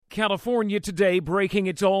California today breaking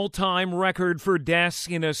its all-time record for deaths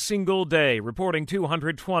in a single day, reporting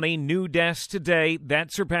 220 new deaths today.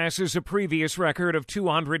 That surpasses a previous record of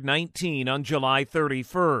 219 on July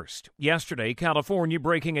 31st. Yesterday, California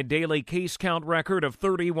breaking a daily case count record of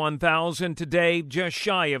 31,000. Today, just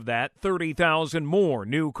shy of that, 30,000 more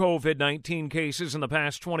new COVID-19 cases in the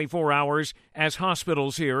past 24 hours, as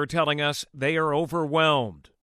hospitals here are telling us they are overwhelmed.